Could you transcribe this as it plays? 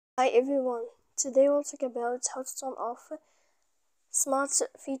Hi everyone, today we'll talk about how to turn off smart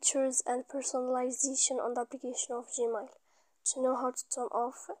features and personalization on the application of Gmail. To know how to turn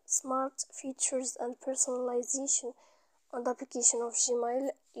off smart features and personalization on the application of Gmail,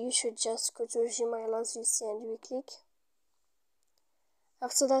 you should just go to Gmail as you see and you click.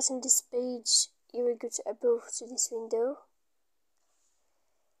 After that, in this page, you will go to above to this window.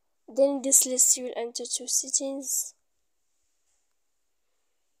 Then in this list, you will enter to settings.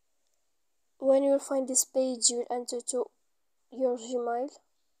 When you will find this page, you will enter to your Gmail.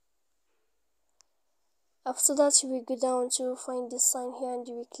 After that, you will go down to find this sign here and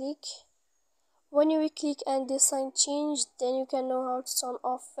you will click. When you will click and this sign change, then you can know how to turn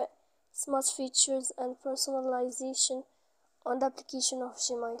off smart features and personalization on the application of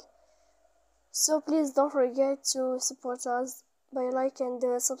Gmail. So please don't forget to support us by like and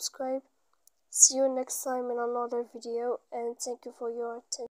subscribe. See you next time in another video, and thank you for your attention.